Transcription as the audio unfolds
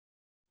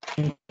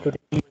Today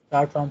we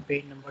start from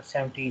page number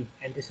 17,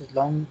 and this is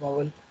long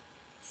vowel.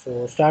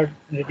 So start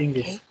reading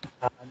this.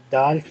 Okay.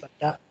 Dal,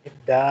 fata,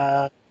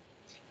 da.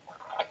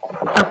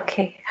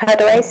 Okay. How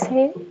do I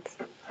say it?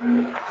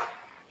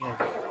 Yes.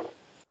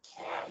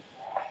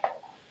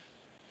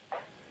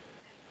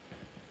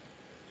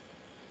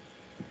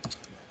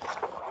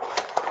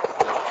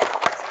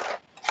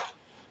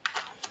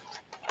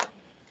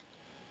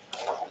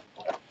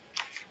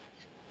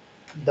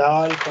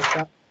 Dal,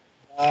 fata,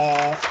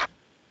 da.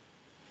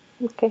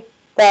 Okay.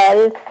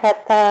 Dal,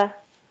 kata,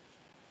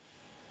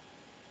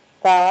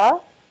 da.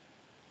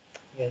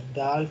 Yes.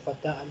 Dal,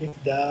 fata, alif,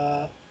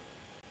 da.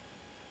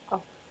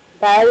 Oh.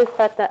 Dal,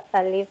 fata,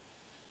 alif.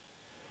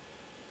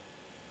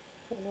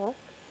 Look.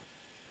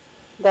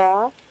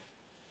 Da.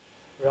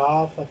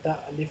 Ra,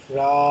 fata, alif,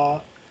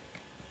 ra.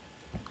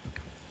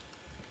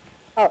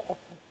 Oh,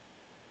 okay.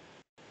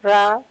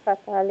 Ra,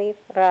 fata, alif,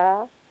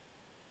 ra.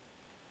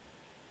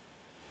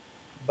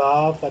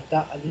 Ba,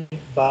 fata, alif,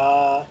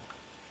 ba.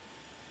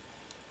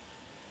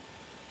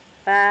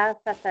 Ba,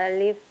 fata,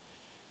 alif,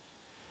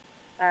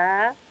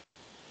 ba.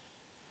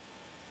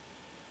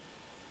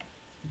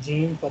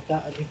 Jim,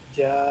 fata, alif,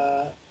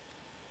 ja.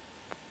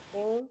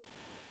 Jim,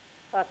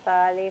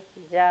 fata, alif,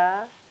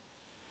 ja.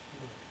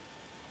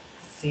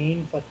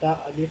 Sin,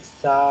 fata, alif,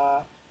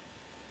 sa.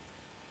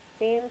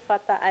 Sin,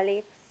 fata,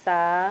 alif,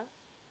 sa.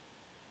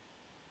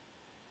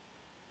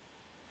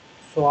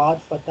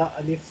 Swad, fata,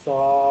 alif,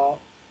 sa.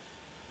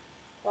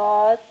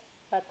 Sod,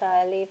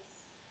 fata, alif,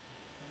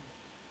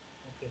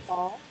 Okay.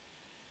 sa.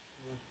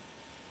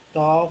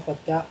 Ta,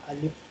 fata,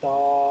 alif,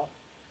 ta.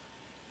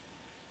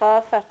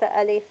 Ta, fata,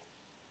 alif,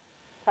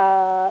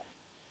 ta.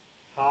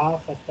 Ha,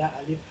 fata,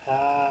 alif,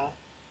 ha.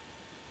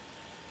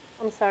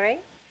 I'm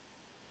sorry.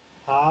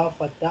 Ha,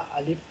 fata,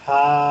 alif,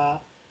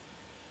 ha.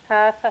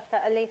 Ha, fata,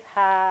 alif,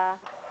 ha.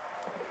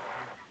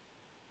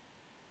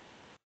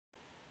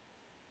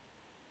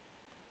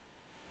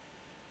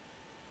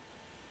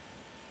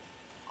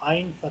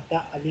 Ain,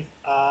 fata, alif,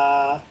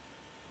 a.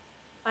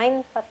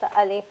 Ain, fata,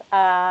 alif,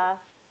 a.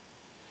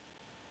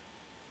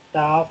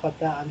 Ta,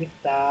 fata, alif,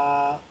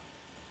 ta.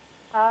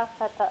 Ta,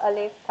 fata,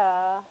 alif,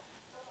 ta.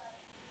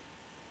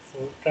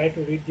 So try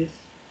to read this.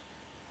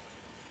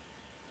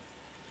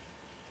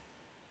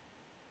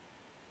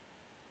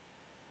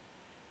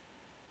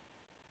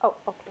 Oh,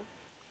 okay.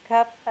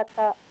 Kaf,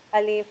 fata,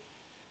 alif,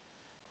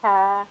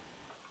 ta.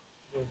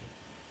 Good.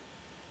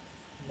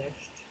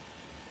 Next.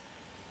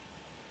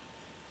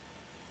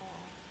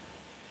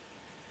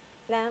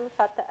 Lam,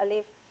 fata,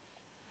 alif,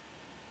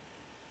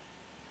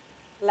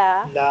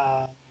 la.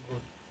 La.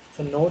 Good.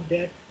 So note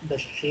that the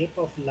shape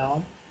of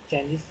lam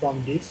changes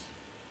from this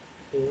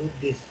to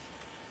this,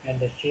 and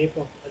the shape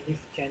of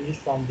alif changes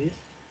from this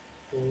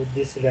to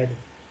this red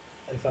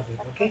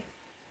alphabet. Okay.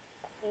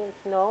 That means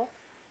no.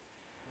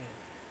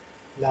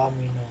 La,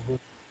 no. Good.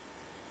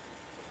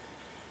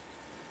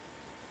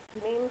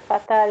 Mim,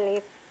 fata,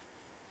 alif,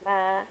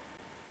 ma.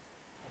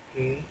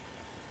 Okay.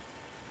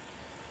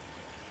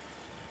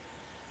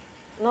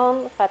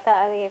 Nun, fata,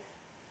 alif,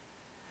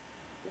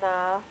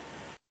 na.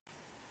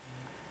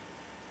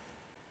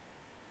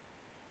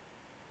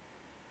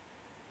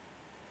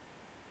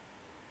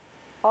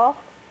 Ho,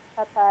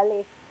 fata,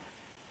 alif,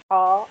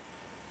 ho.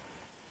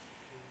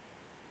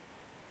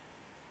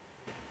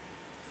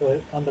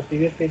 So on the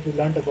previous page you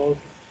learned about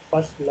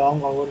first long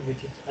vowel,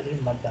 which is Alif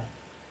Maddah.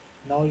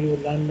 Now you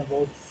learn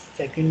about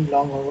second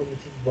long vowel,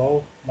 which is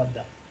vowel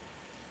Maddah.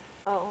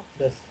 Oh,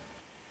 Thus,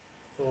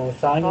 so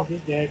sign oh.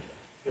 is that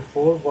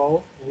before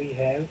vowel we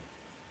have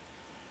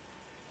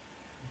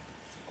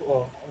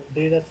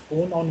there is a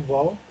spoon on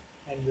vowel,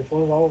 and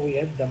before vowel we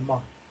have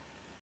Dhamma.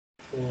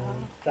 So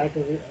try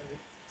Okay. to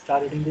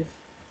start reading this.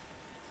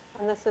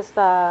 And this is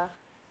the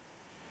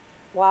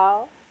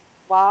wa,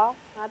 wa,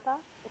 nada.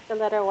 It's the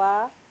letter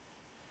wa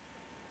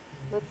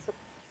with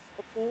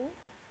sukun.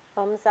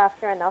 Comes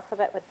after an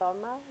alphabet with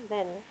dhamma.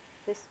 Then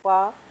this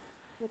wa,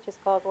 which is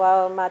called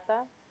wa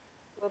mata,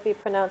 will be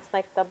pronounced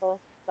like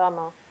double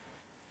dhamma.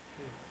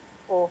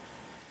 O.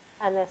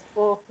 And this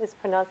o is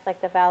pronounced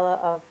like the vowel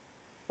of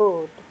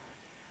food.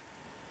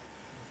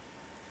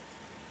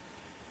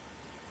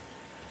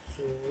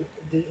 So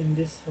in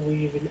this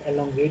we will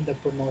elongate the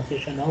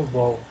pronunciation of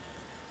vowel.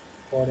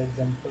 For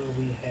example,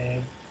 we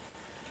have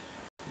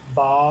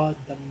Ba,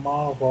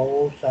 Dhamma,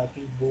 Vowel,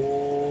 Saki,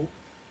 Bo.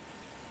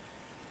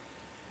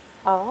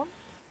 Oh,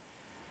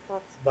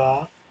 what's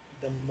Ba,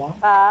 Dhamma,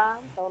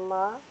 ba,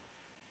 dhamma,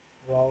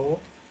 Vowel,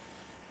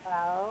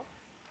 vowel,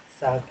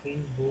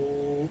 Sakin,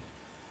 Bo.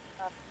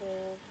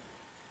 sakin,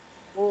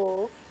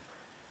 wu.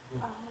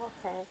 Oh,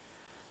 okay.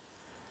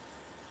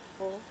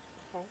 Wu,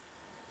 okay.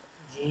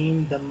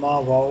 Jim,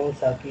 Dhamma, Vowel,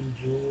 Sakin,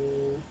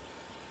 Ju.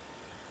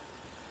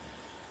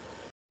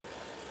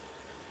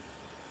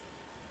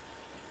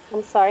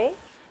 I'm sorry.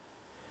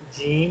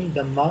 Jim,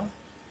 Dhamma,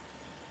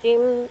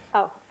 Jim.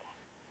 Oh, okay.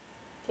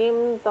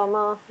 Jim,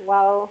 dhamma,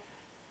 wow,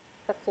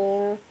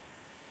 sakin,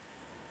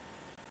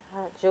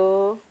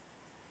 ju.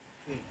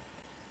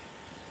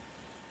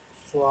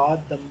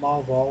 Swad,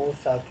 Dhamma, Vowel,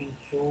 Sakin,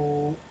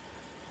 Chu.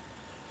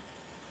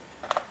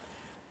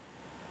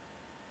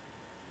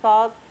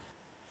 صاد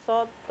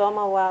صاد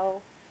ضمة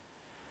واو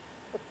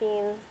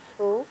سكين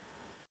تو.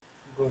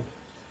 Good.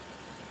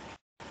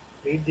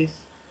 Read this.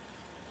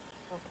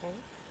 Okay.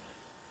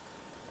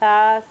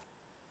 تا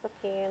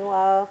سكين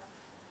واو.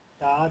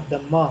 Ta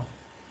Dhamma.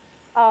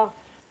 Oh,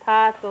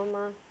 تا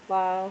ضمة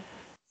واو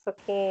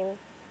سكين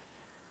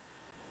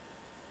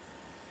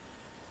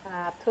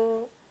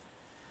تو.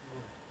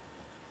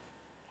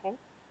 Okay.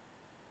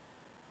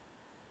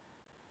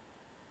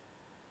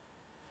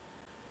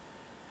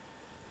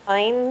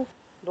 عين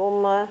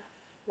ضمة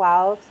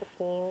واو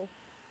سكين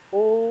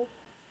و.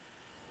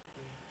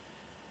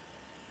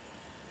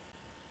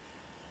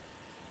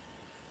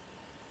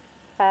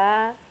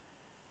 فا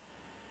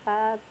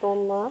فا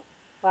ضمة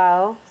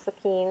واو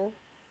سكين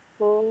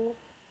و.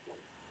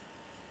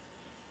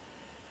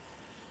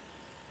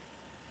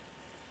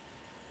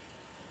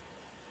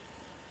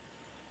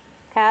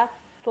 كاف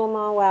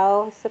ضمة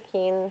واو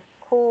سكين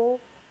كو.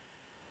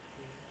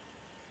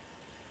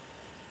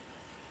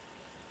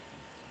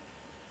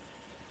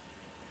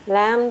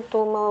 لام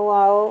ضمة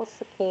واو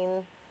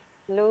سكين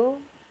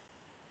لو.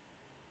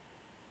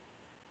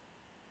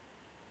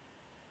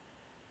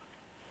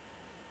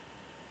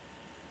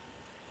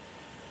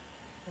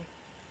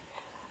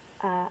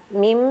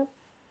 ميم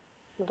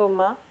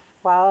ضمة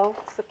واو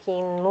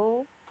سكين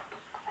مو.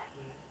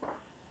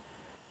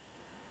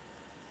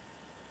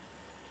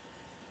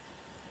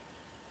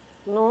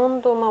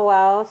 نون ضمة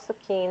واو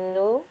سكين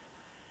نو.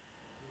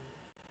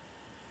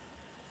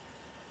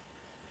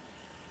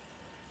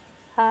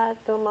 ها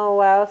ضمة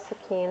واو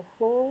سكين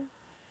هو.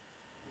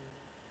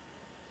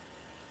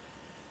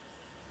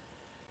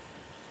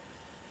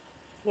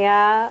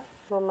 يا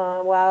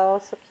ضمة واو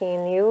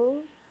سكين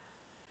يو.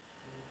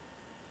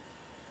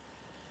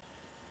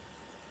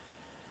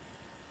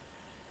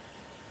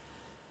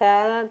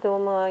 دال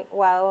ضمة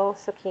واو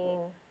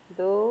سكين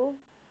دو.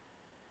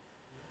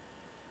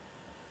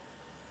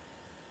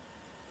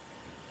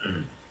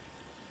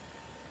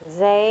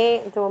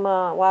 زي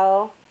ضمة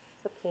واو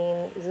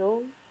سكين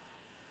زو.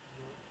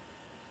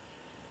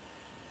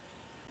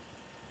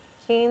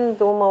 شين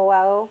ضمة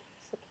واو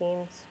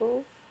سكين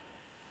سو.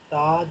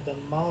 Ta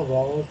Dhamma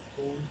Vav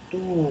Spoon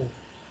 2.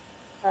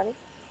 Sorry.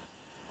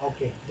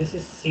 Okay, this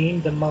is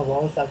Seen Dhamma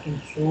Vav Sakin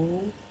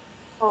Su.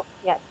 Oh,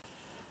 yes.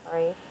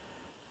 Sorry.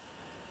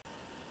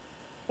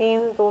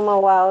 شين ضمة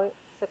واو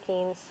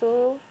سكين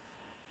سو.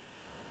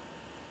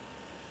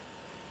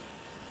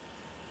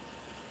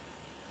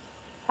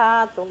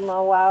 تا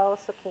ضمة واو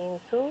سكين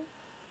تو.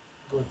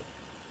 Good.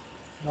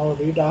 Now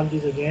read all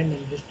these again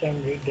and this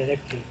time read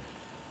directly.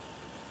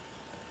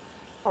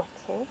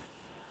 Okay.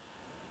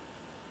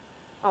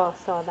 Oh,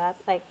 so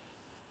that's like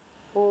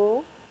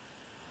U,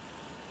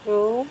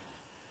 U,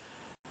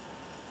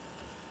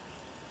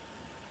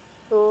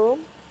 U,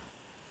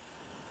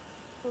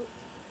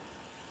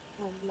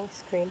 on my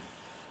screen.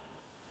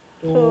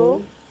 Tu,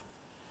 Tu,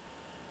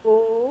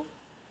 U,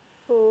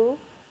 Ku,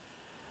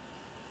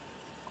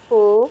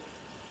 Ku,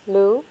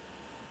 Lu,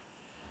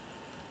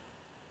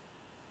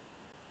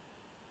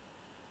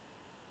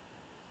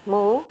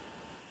 Mu,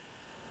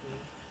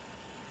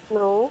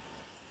 Nu,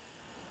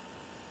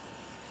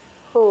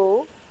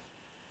 Hu,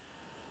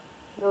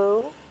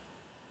 Du,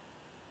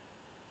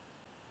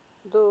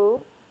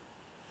 Du,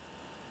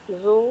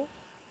 Zu,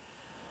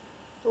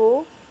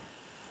 Tu,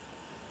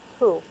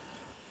 Tu.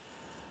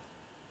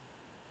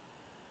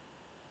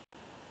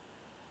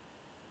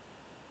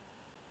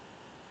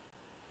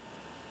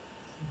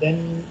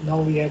 then now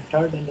we have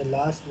third and the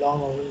last long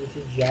vowel which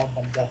is Ya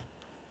Banda.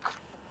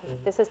 So,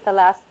 This is the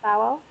last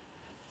vowel?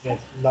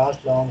 yes,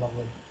 last long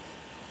vowel.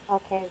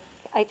 Okay,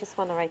 I just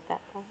want to write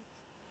that down.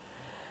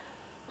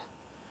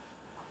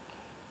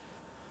 Okay.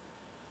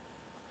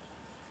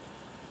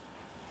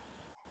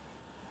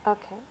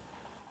 Okay.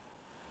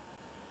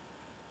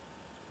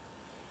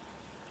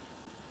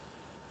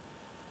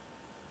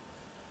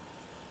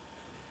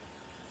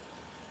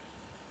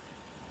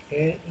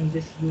 Here in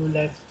this you will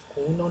have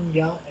spoon on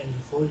Ya and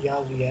before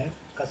Ya we have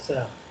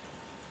Kasra.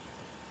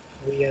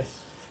 We have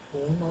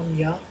spoon on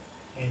Ya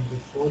and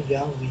before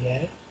Ya we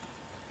have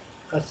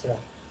Kasra.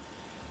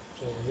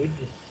 So read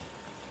this.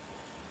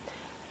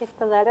 If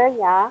the letter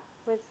Ya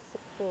with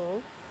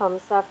Sakin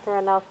comes after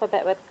an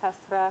alphabet with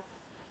Kasra,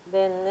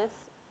 then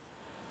this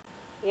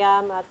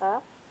Ya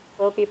Maddah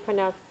will be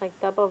pronounced like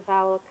double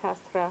vowel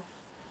Kasra,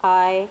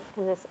 I,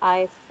 and this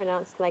I is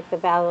pronounced like the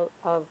vowel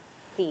of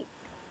deep.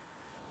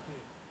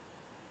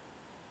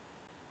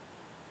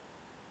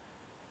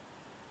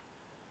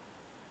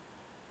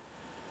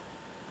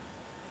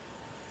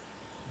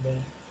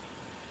 Then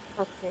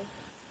Okay.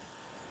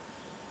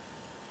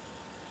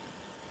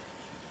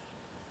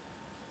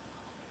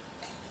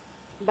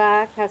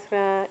 Ba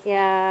Kasra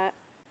Ya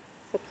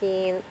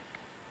Sakin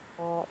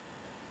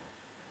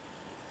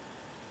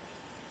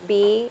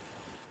B.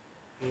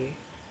 A,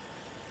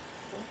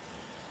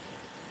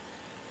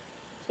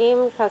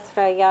 Jim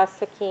Kasra Ya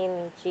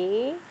Sakin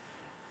G.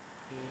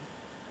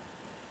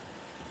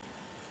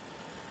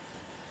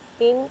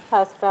 Shin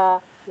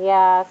Kasra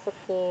Ya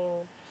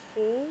Sakin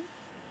Shi.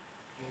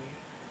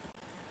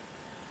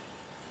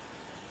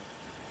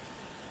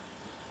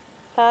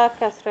 تا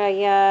كسرة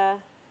يا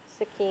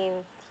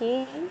سكين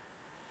تي.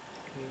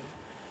 okay,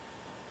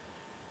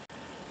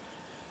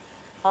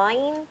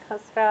 عين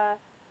كسرة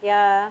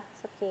يا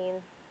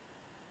سكين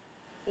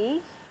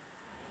إي.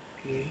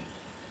 okay,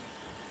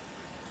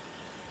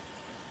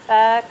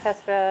 تا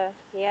كسرة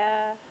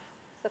يا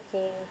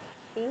سكين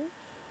تي.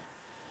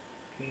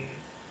 okay,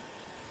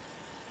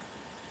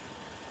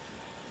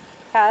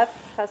 كاف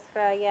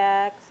كسرة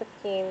يا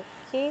سكين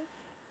كي.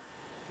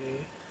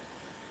 okay,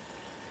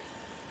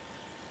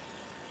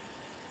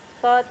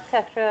 صاد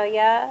كسرة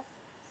يا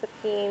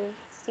سكين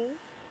سي.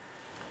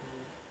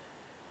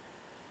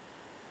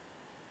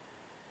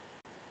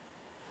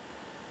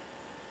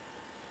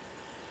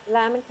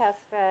 لام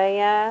كسرة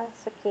يا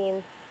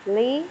سكين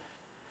لي.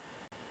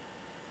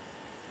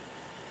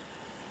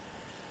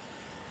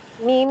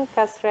 ميم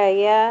كسرة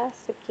يا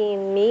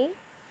سكين مي.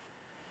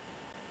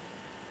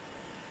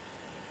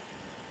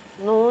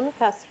 نون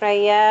كسرة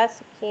يا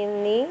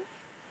سكين ني.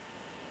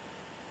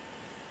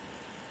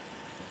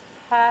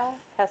 ها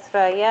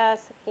كسرة يا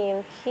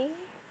سكين كي.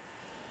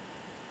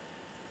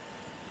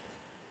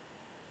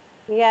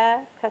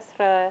 يا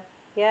كسرة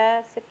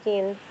يا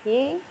سكين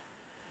يي.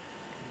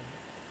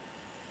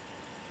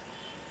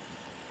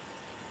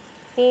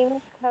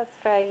 سين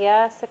كسرة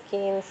يا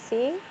سكين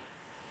سي.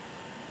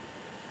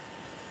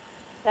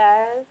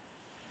 دال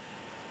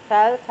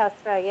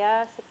كسرة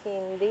يا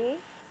سكين دي.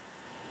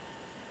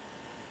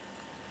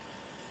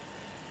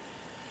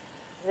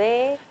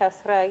 زي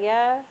كسرة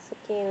يا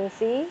سكين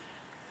زي.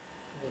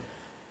 good.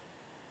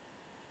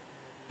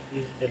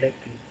 Read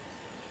directly.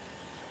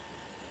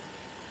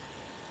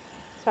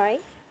 Sorry.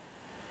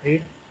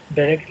 Read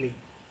directly.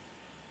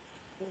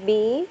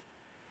 B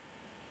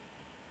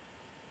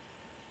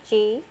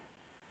G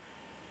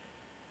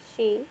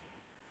she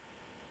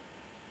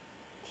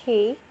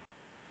he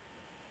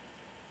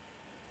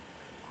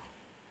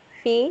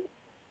fe.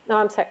 No,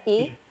 I'm sorry.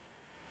 E.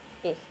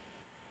 E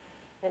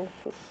and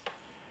he.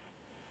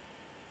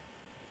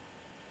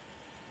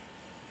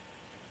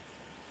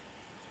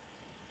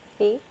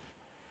 He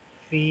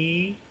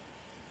Fee.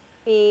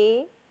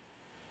 he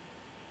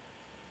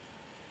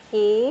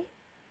he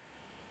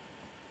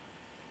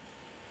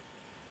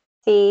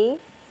C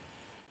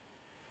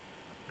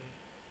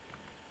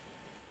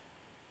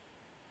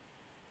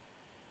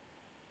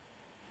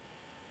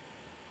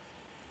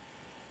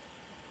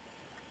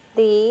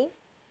D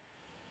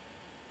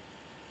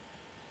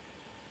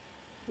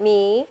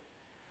me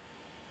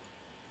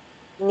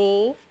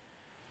ni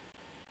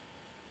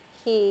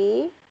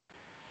he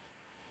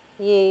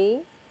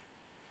ye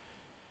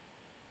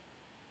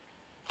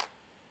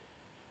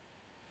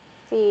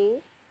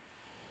C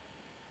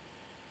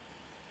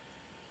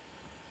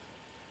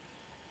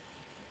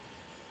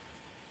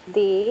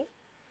D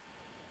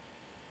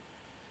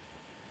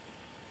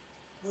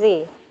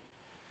Z.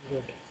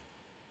 Good.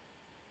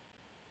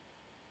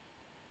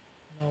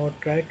 Now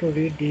try to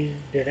read these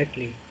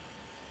directly.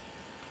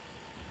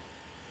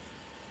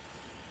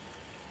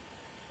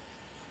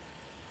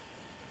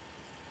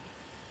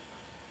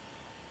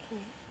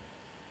 Okay.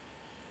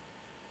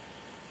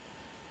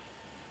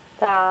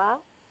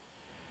 Da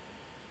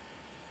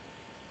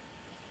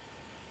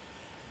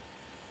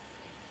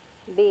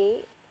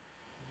B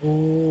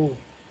Boo.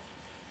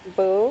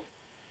 boo.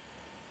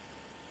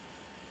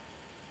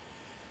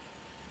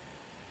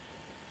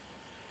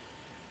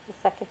 The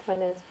second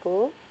one is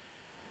boo.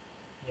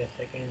 Yes,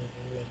 second is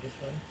boo and this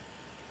one.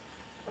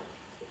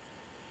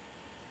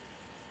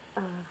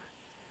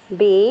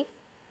 B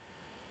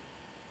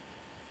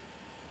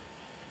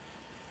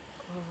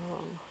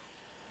oh,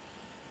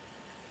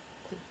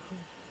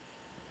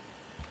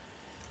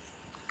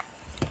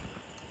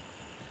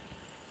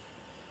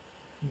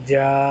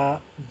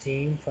 Ja.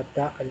 Jim.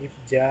 Fatah. Alif.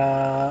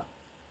 Ja.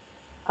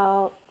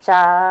 oh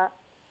ja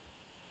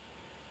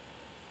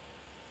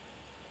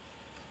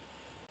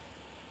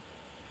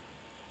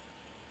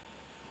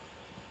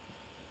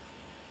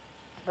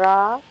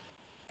ra.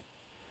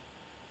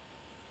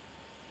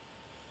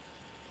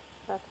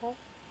 Okay.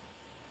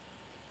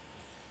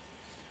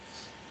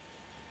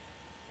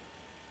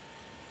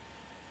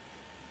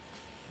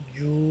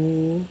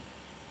 Ju.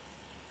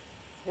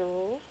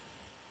 Ju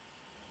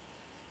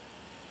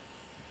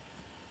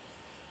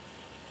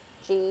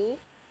G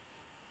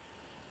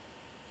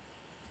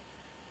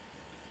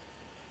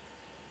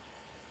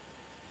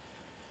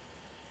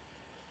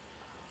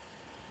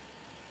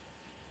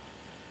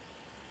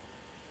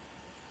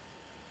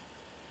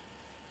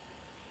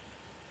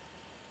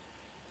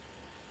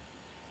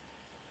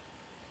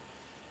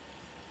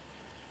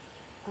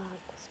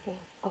the screen.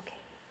 Okay.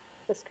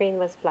 The screen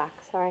was black.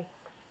 Sorry.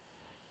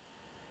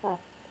 I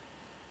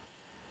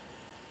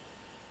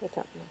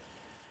don't know.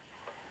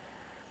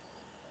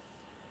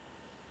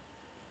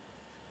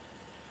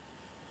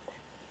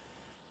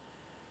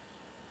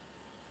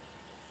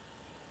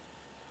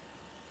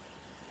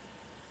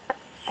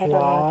 I don't know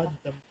Swad.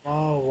 what.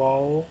 Dhamma.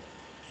 Wow.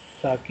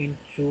 Sakin.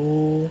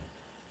 Chu.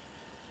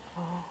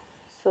 Oh,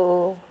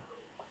 so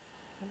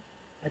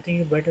I think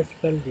you better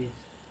spell these.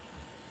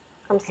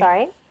 I'm Okay.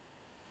 sorry.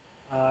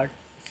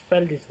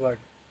 Spell this word.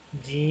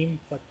 Jim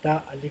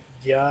Fatah Alif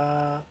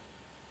Ja.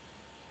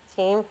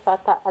 Jim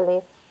Fatah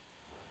Alif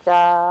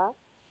Ja.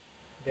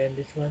 Then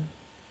this one.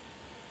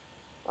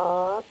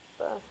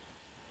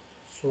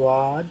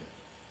 Swad.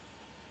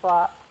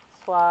 Swad.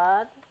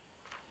 Swad.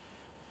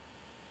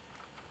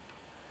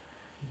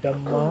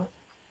 Damma.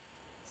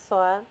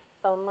 Swad.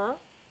 Dhamma.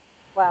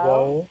 Wow.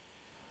 Waw.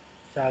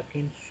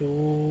 Sakin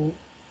Su.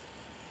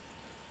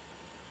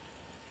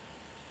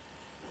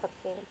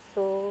 Sakin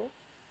Su.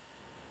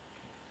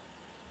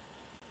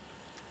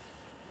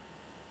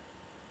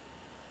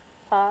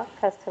 Ta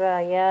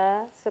kasra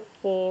ya.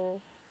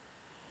 Sukin.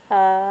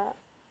 Ta.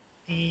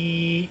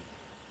 Ti.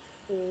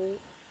 Ti.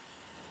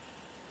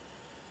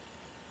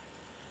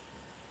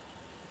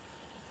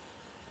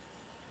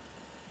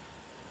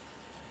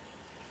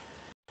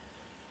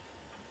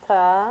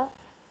 Ta.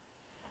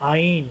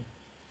 Ain.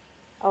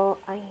 Oh,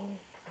 ain.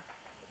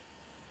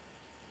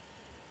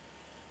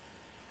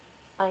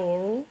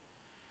 Ain.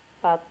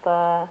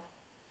 Fatah.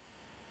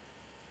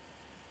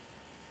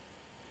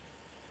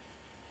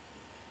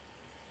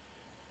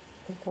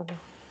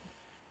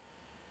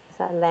 Is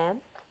that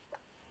lamb?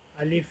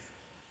 Alif.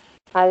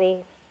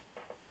 Alif.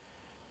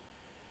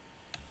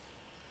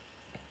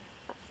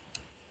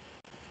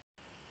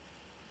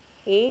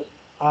 E.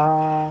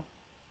 A.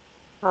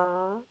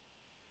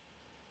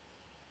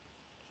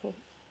 Okay.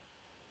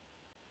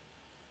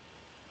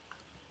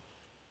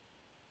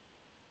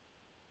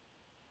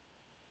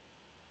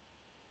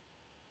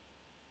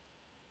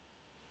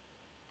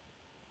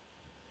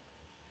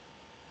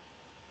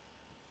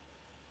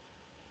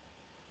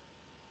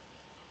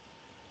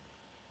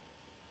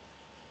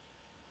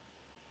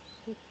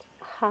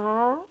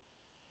 Ha.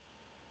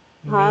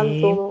 Ha.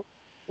 Mim.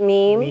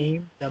 Mim.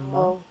 Mim. Damma.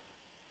 Oh.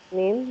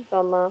 Mim.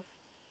 Dhamma.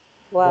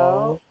 Waw.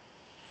 Wow. Nun.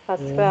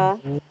 Kasra.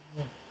 Mu.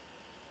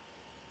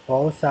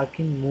 Waw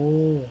Sakin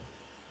Mu.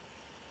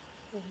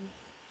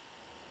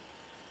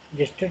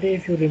 Yesterday,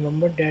 if you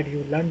remember that,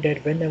 you learned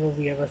that whenever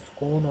we have a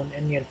scone on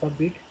any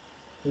alphabet,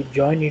 we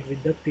join it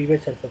with the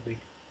previous alphabet.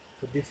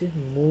 So this is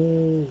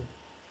Mu.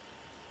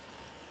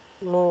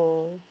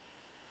 Mu.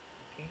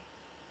 Okay.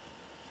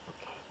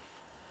 Okay.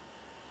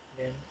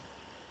 Then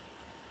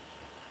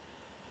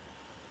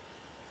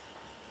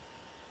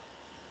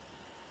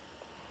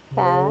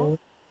Ka. Noon.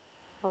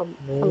 I'm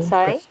Noon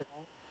sorry.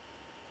 Kasra.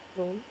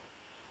 Noon.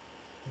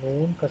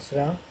 Noon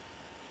Kasra.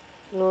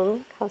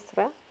 Noon.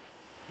 Kasra.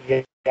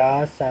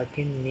 Ya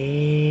Sakin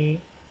Ni.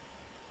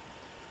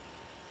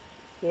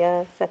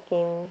 Ya.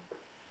 Sakin.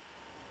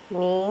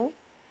 Ni.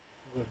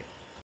 Good.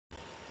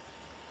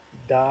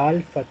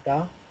 Dal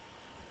Fatah.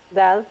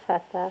 Dal.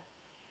 Fatah.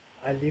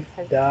 Alif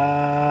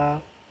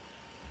Da.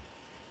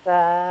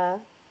 Ba.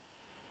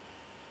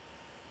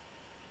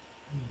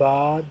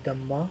 Ba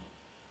Damma.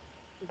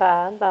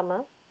 Ba.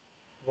 Dhamma.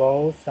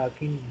 Waw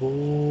Sakin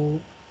Bu.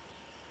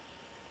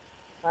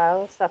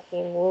 Wow.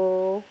 Sakin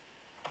Wu.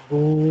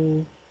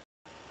 Bu.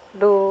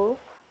 Du.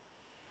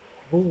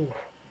 Bu.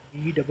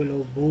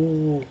 B-double-O.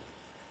 Bu.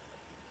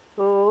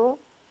 Bu.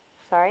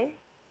 Sorry.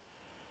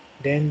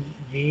 Then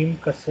Jim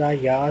Kasra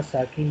Ya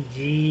Sakin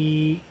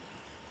Ji.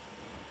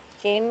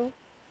 Jim.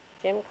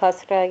 Jim.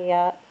 Kasra.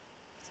 Ya.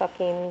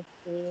 Sakin.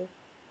 Ji.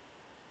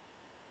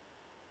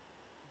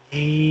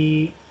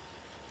 Ji.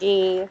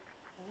 Ji.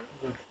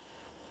 Good.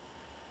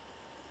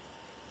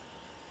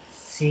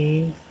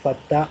 Sin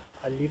Fatah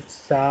Alif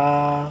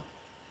Sa.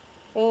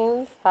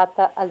 Sin.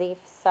 Fatah.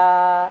 Alif.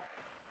 Sa.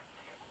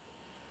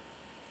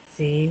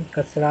 Sin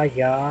Kasra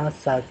Ya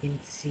Sakin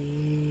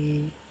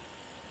Si.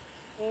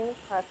 Sin.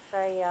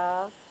 Kasra.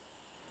 Ya.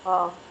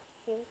 Oh.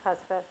 Sin.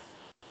 Kasra.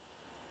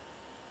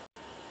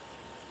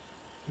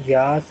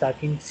 Ya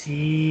Sakin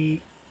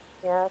Si.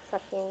 Ya.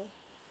 Sakin.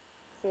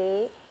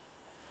 Si.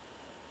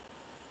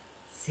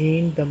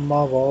 Sin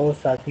Damma Waw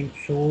Sakin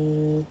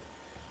Su.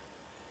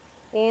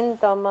 Sin.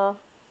 Dhamma.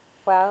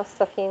 Wow.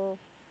 Sakin.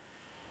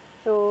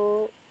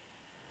 Su.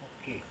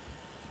 Okay.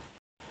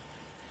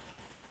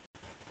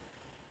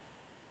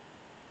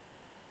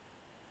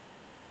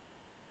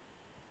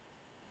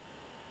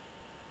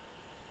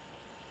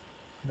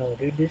 Now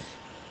read this.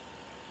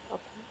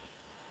 Okay.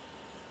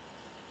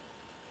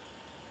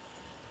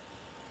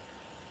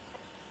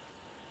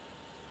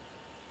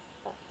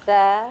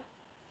 Da.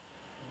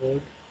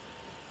 Good.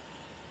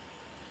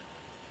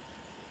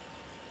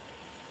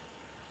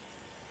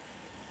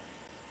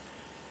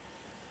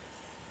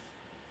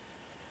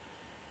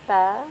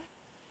 Da.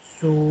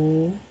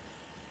 Su.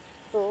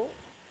 Su.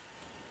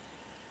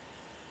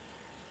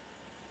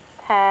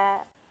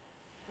 Ta.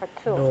 Or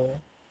two.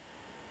 No.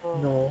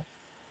 Mm. No.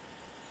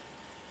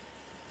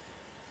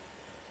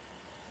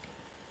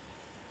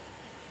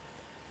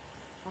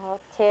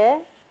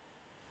 Te.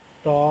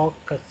 To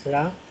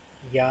Kasra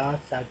Ya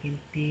Sakin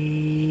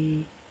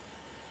Ti.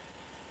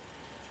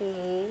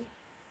 Ti.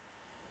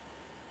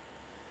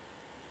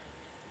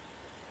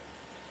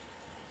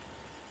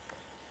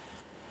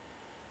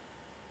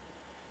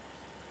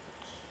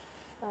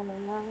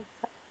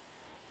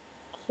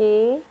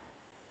 Ki.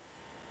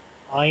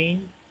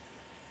 Ain.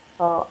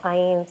 Oh,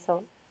 ain.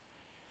 So,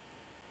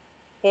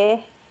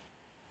 eh.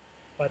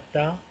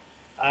 Pata.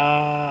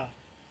 Ah.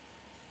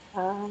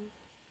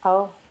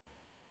 Oh.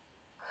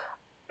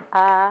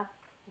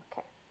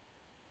 Okay.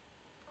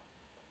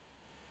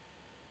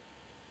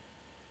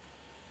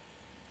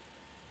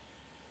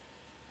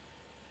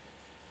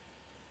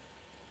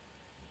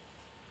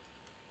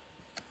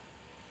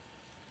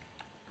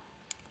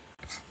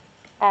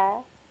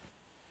 A.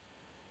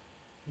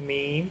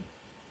 Mim.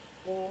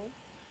 Mim.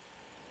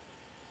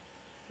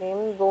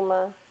 Mim,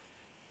 Duma.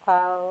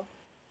 Pau.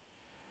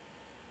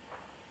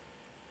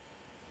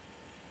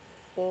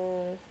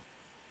 In.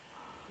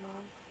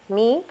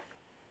 Me.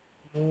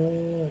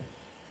 Mu.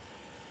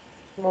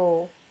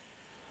 Mu.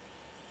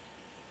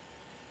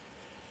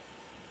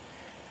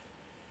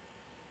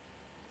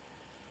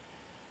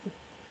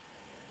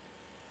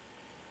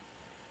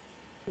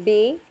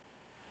 B.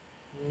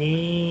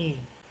 Ni.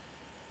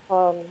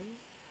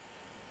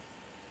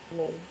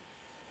 Mim.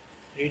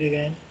 Read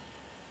again.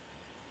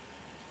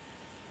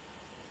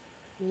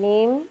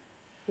 Mim.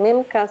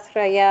 Mim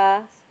kasra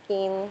ya.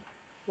 Skin.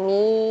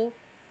 Me.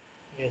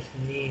 Yes,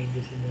 ni.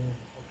 This is no.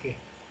 Okay.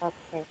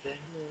 Okay. Then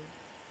Mim.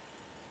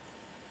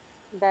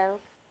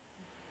 Bel.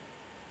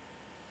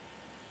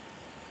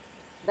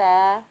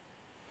 Ba.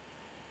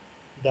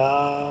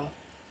 da.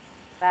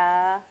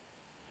 Ba.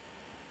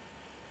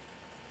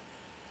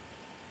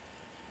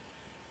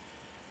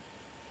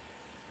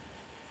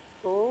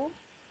 Bu.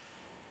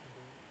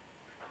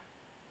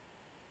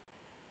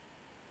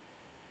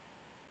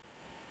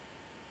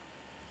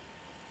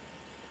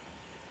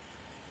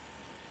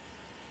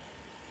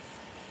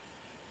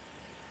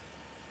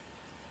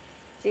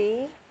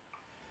 G.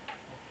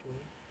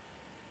 Okay.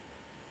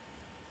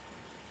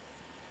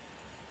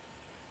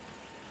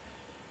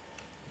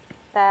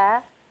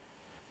 Ta.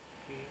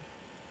 Okay.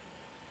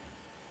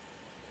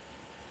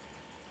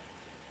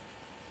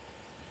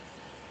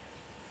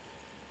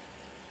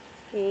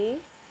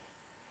 G.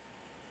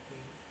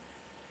 Okay.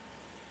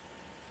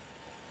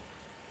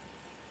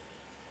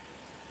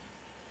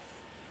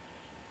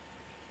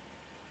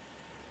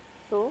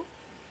 Tu.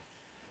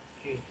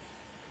 Okay.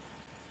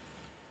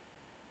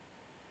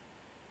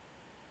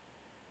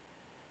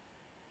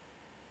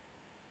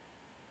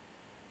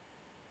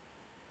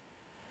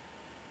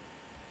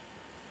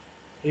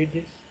 Read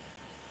this.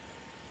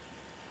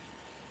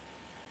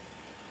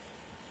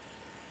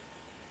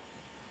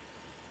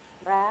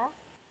 Ra.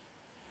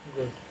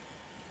 Good.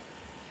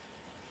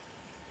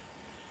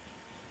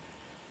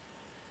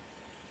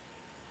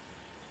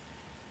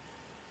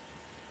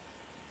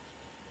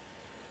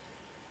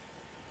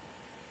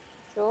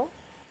 Chu.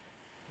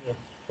 Yes,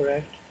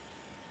 correct.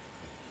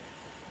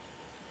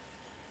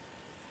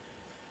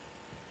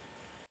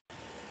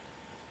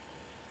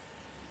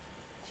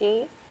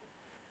 G.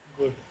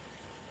 Good.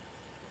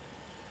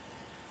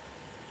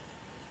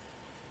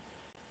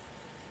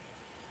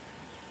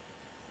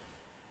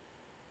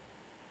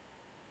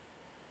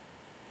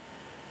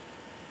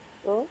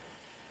 Su.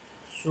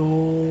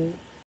 Su.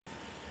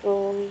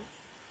 Su.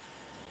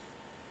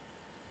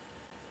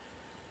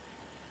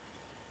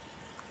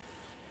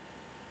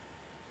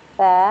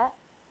 Ba.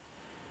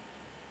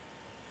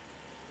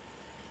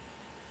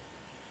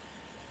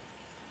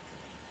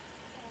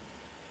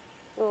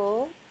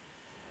 Su.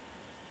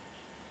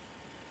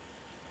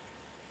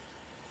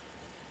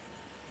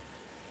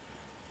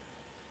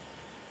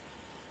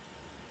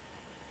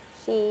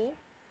 She.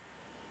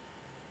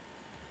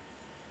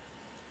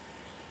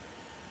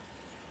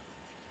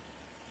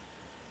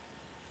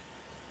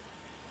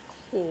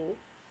 She.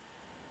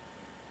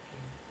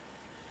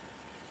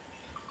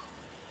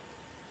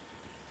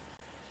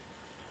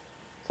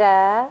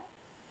 Ja.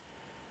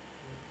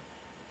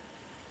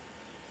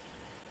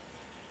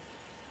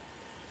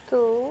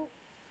 Tu.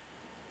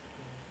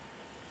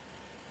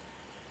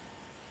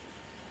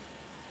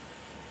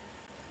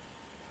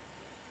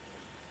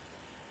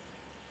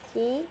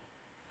 Ti.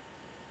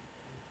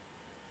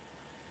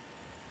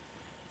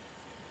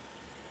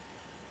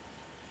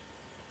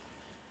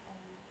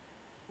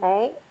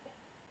 Right?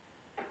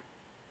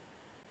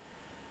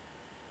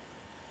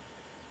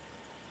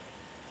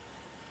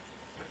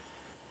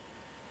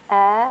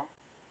 A.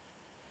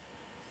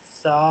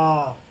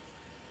 Sa.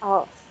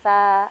 Oh,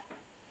 sa.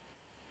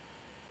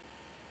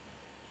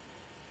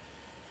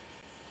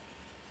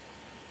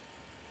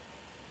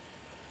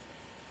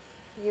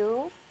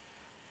 You.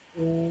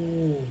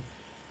 U.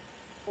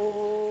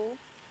 U.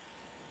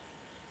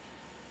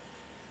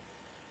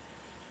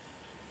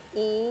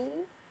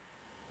 E.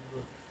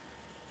 Good.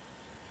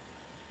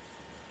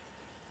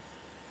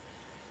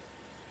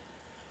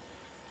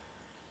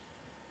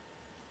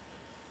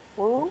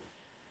 U.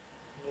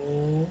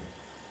 Nu.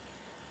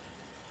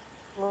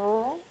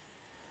 Mu.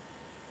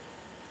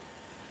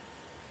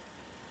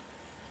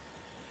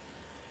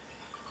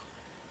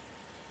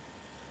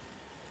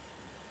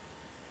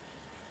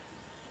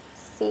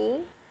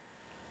 Si.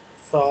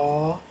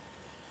 Sa.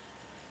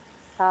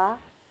 Sa.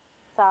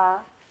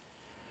 Sa.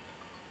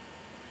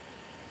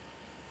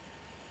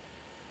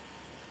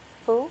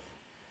 Fu.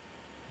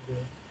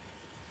 Good.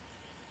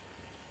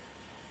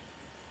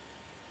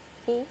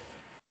 Fi.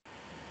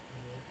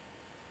 Good.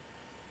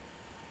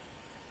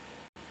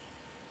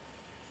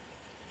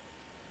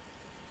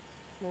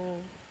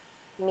 Me.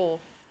 Me.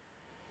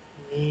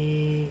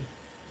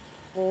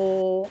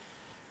 Me.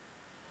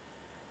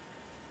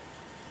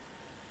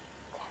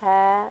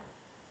 Ta.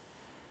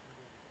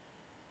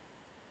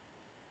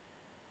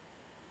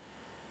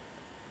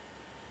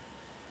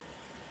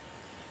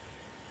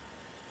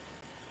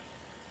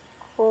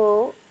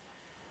 Who.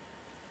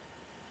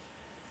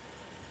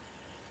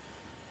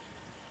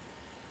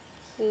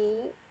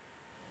 He.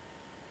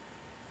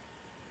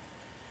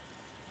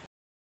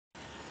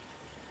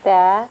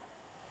 Da.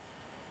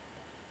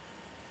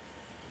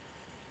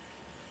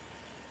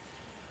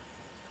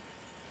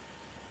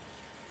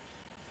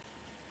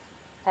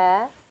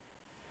 A.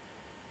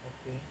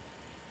 Okay.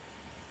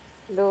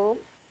 Lu.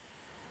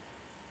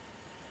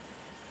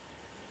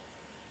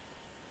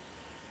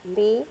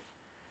 Li.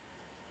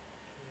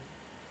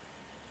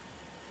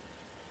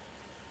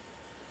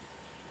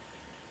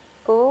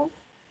 Gu.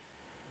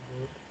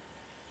 Good.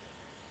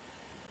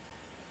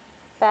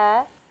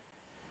 Fa.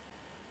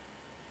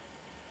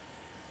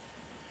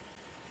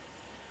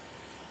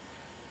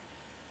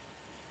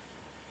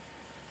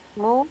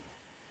 Mu.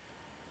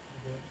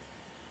 Good.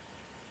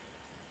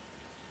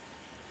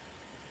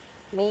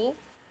 Me.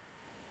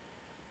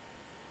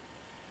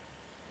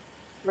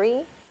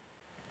 Re.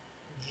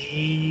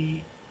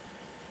 G.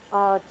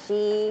 Oh,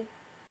 G.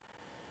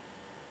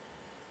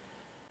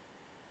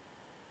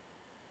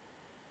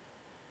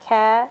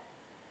 Ca.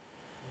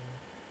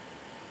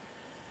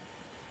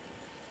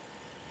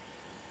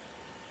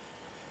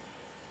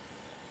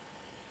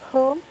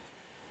 Who.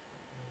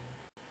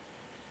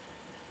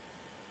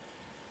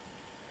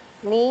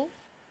 Me.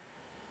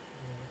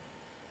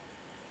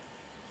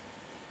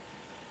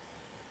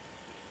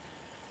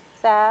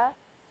 Sa.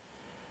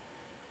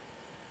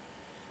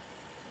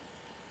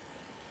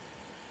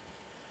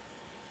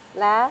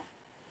 La.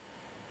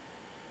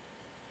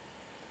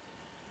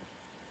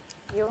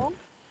 You.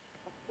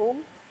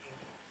 Whom.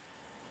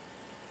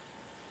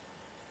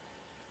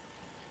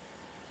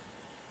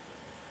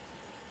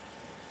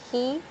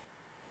 He.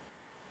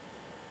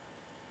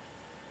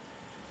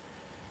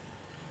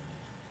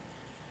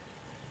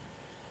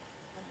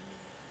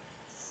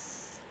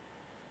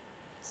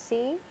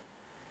 Si.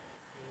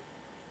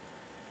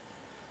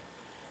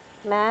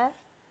 Ma.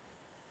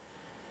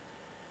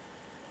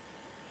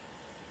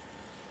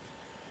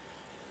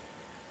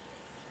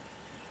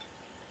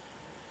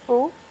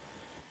 Who.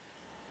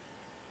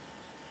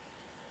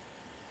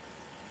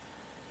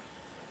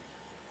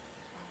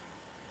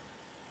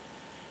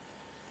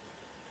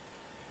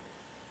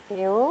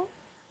 You.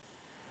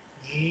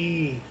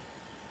 G.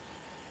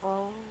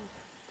 Oh,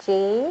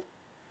 G.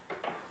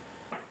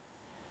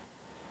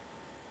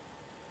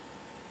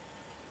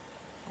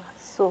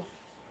 Su.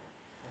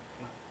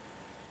 Okay.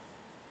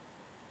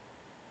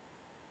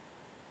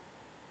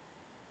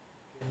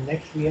 Okay,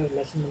 next we have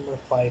lesson number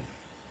 5.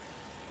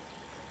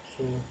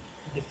 So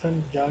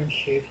different joint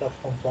shapes of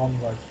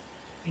compound words.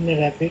 In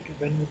Arabic,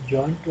 when you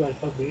join two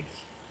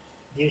alphabets,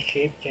 their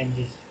shape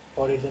changes.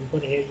 For example,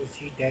 here you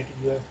see that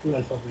you have two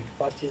alphabets.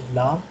 First is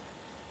lam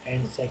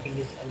and second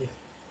is alif.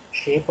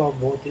 Shape of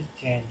both is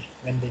changed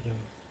when they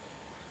join.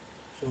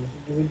 So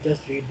you will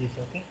just read this,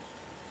 okay?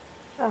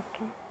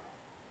 Okay.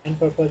 And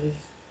purpose is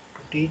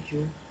to teach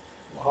you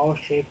how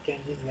shape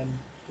changes when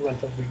two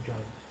alphabets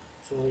join.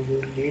 So you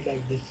will read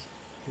like this: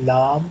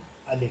 lam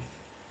alif.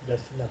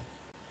 That's enough.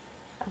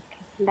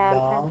 Okay. Lam.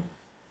 Lam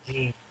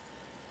jim.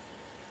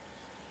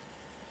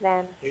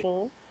 Lam. Read.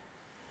 Jim.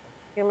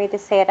 You want me to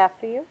say it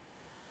after you?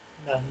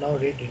 Now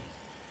read it.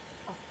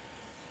 Oh.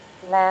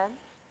 Lam.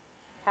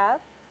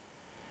 Kaf.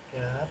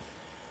 Kaf.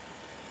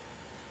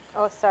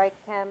 Oh, sorry.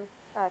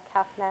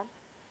 Kaf lam.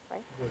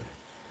 Right. Good.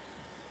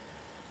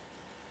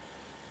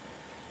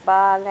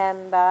 Ba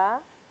lam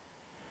ba.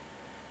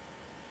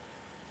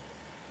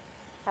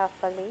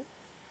 Kaf alif.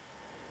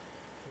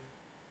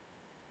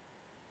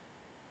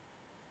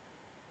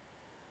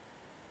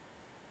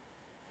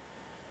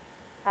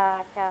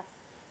 Ha kaf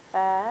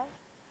ba.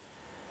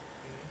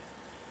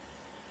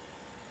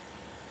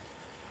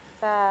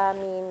 Ba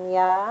mim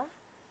ya.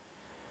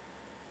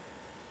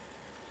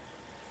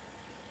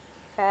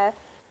 Kaf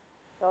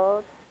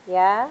dod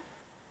ya.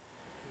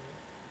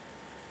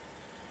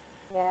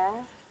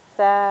 Ya.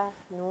 Sa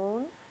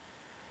nun.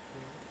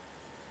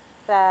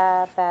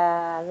 Sa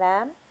ba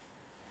lam.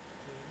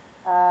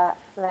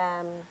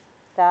 Lam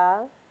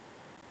dal.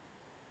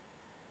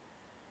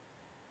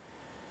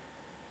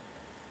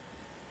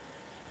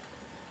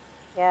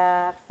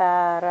 Ya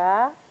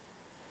para.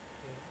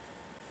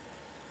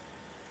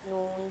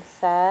 Nun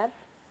sad.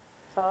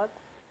 Sod.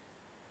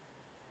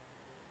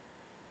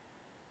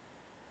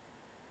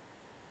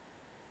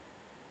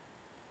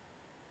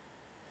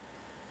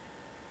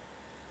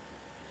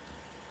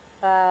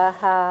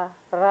 Ha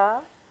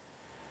ra.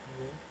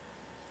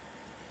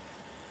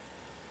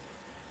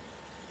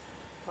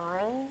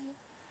 Ain.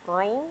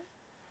 Ain.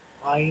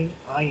 Ein.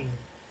 Ein.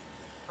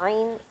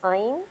 Ain.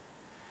 Ain.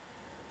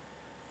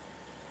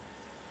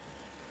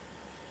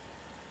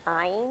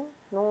 Ain.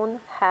 Nun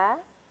ha.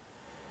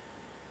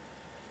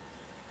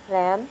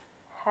 Lam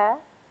ha.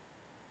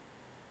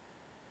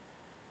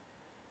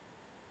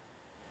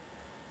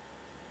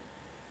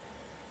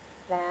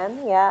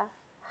 لام يا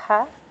ح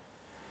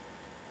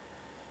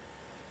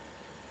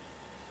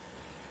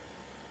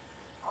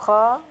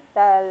خا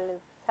دال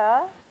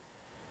تا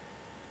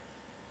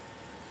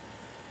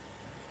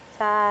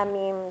تا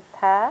ميم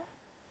تا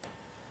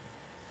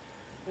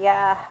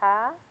يا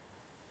ح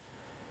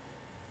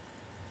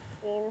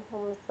سين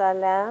همزة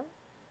لام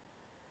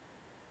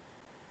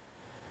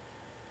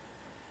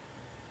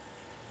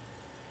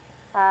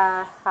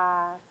تا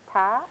ها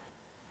تا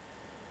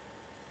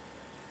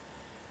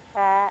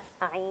تا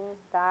عين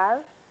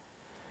دال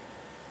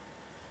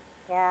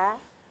يا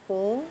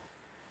سين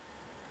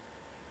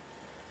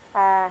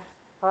تا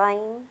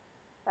غين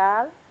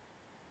دال.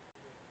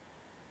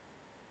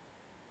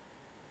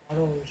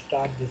 Tomorrow we'll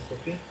start this,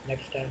 okay?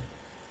 Next time,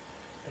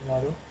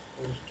 tomorrow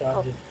we'll start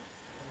Oh, this.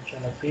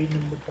 Inshallah, page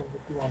number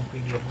 22 on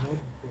PDF,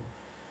 notebook.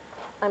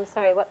 I'm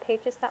sorry, what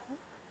page is that one?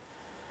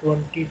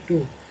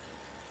 22.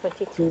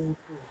 22. 2.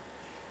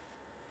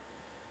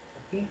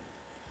 Okay?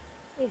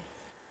 Yes.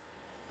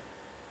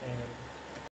 And